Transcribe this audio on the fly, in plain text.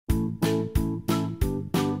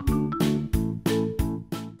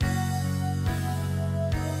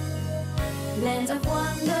Land of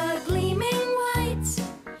wonder gleaming white,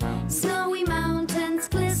 snowy mountains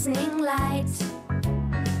glistening light.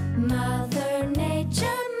 Mother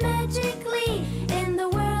Nature magically in the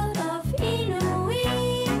world of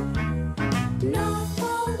Inui. North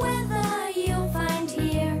Pole weather you'll find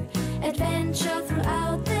here, adventure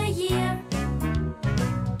throughout the year.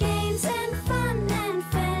 Games and fun and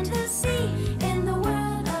fantasy in the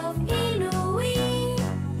world of Inui.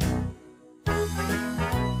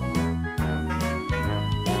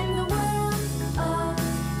 In the world of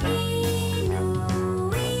Inui.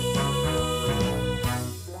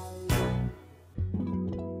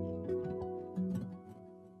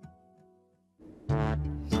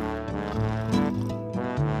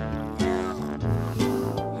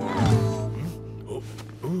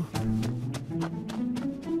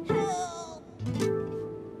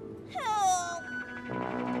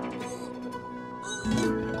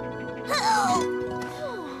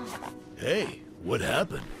 Hey, what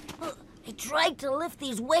happened? I tried to lift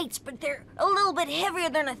these weights, but they're a little bit heavier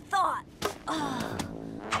than I thought.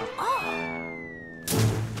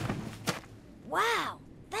 Wow,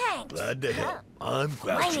 thanks. Glad to help. I'm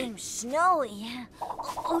My Grouchy. name's Snowy.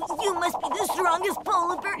 Oh, you must be the strongest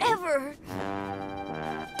polar bear ever.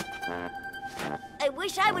 I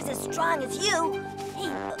wish I was as strong as you.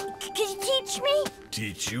 Hey, could you teach me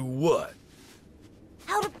Teach you what?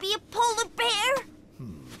 how to be a polar bear?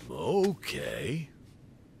 Okay.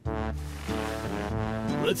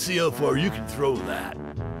 Let's see how far you can throw that.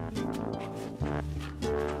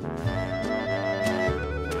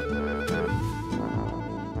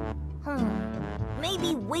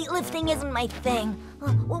 Maybe weightlifting isn't my thing.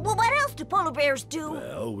 What else do polar bears do?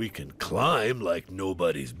 Well, we can climb like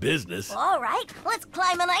nobody's business. All right, let's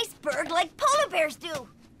climb an iceberg like polar bears do.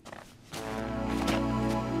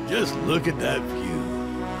 Just look at that view.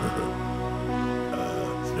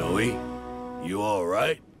 Snowy, you all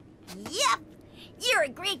right? Yep, you're a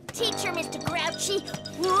great teacher, Mr. Grouchy.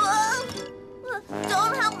 Whoa!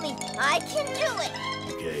 Don't help me, I can do it.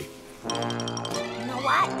 Okay. You know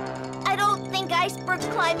what? I don't think iceberg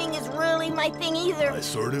climbing is really my thing either. I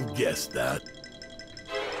sort of guessed that.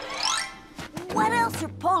 What else are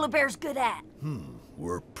polar bears good at?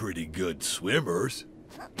 We're pretty good swimmers.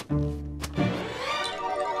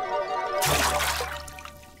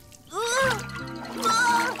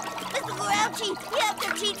 Mr. Grouchy, you have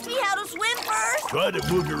to teach me how to swim first. Try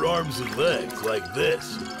to move your arms and legs like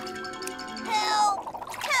this.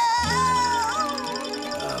 Help!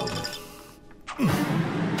 Help!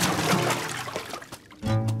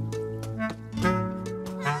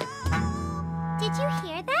 Did you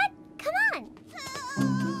hear that? Come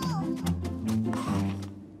on.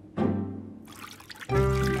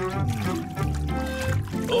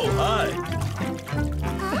 Oh, hi.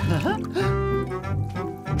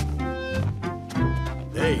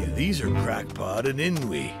 Hey, these are Crackpot and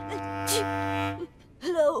Inui.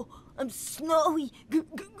 Hello, I'm Snowy.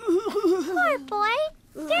 Poor boy.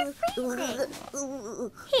 You're freezing.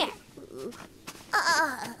 Here.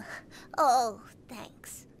 Oh,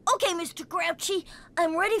 thanks. Okay, Mr. Grouchy,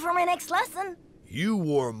 I'm ready for my next lesson. You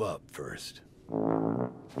warm up first.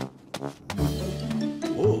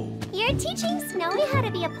 Whoa, You're teaching Snowy how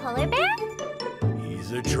to be a polar bear?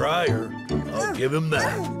 he's a trier. I'll give him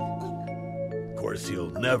that. Of course, he'll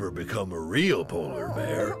never become a real polar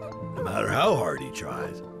bear, no matter how hard he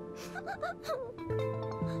tries.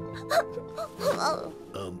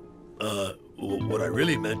 What I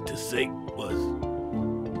really meant to say was...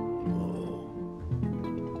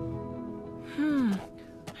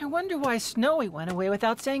 I wonder why Snowy went away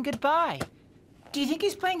without saying goodbye. Do you think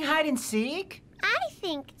he's playing hide and seek? I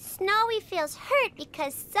think Snowy feels hurt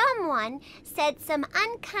because someone said some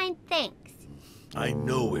unkind things. I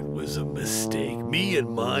know it was a mistake. Me and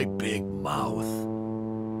my big mouth.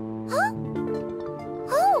 Huh?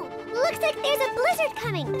 Oh, looks like there's a blizzard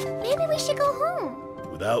coming. Maybe we should go home.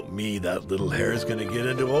 Without me, that little hare's gonna get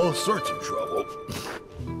into all sorts of trouble.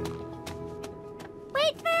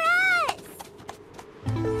 Wait for us!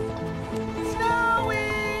 Snowy!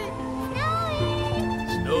 Snowy!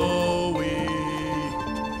 Snowy!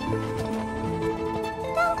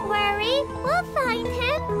 Don't worry, we'll find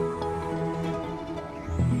him.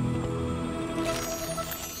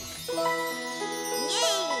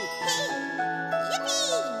 Yay! Hey!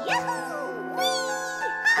 Yippee! Yahoo! Whee!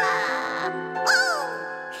 Ha! Oh!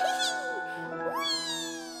 Hee!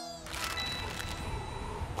 Whee!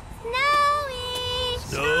 Snowy!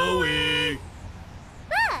 Snowy!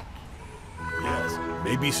 Look! Yes,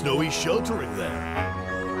 maybe Snowy's sheltering there.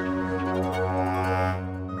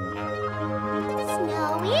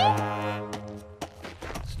 Snowy?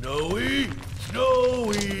 Snowy!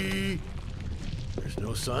 Snowy!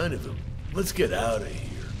 sign of him. Let's get out of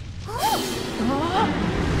here. Oh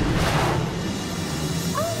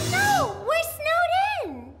no! We're snowed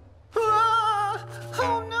in! Ah!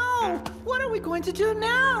 Oh no! What are we going to do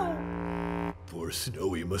now? Poor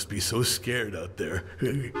Snowy must be so scared out there.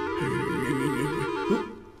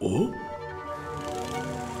 Oh?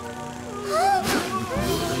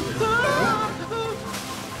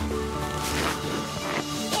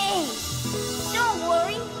 Hey, don't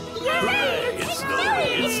worry. Hooray! It's Snowy!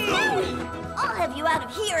 It's Snowy! I'll have you out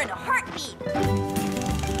of here in a heartbeat.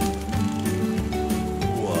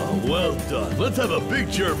 Wow, well done. Let's have a big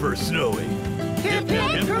cheer for Snowy. Hip,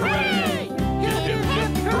 hip, hip, hooray! Hip, hip,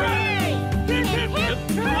 hip, hooray! Hip, hip, hip,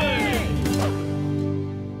 hooray!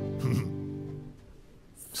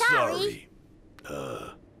 Sorry.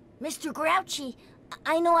 Mr. Grouchy,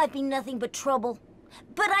 I know I've been nothing but trouble,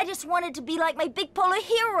 but I just wanted to be like my big polar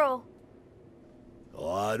hero.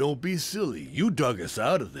 Aw, don't be silly. You dug us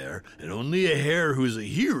out of there, and only a hare who's a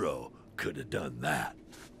hero could have done that.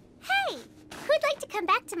 Hey! Who'd like to come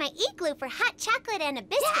back to my igloo for hot chocolate and a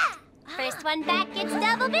biscuit? First one back gets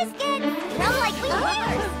double biscuit! Not like we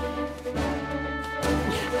hares.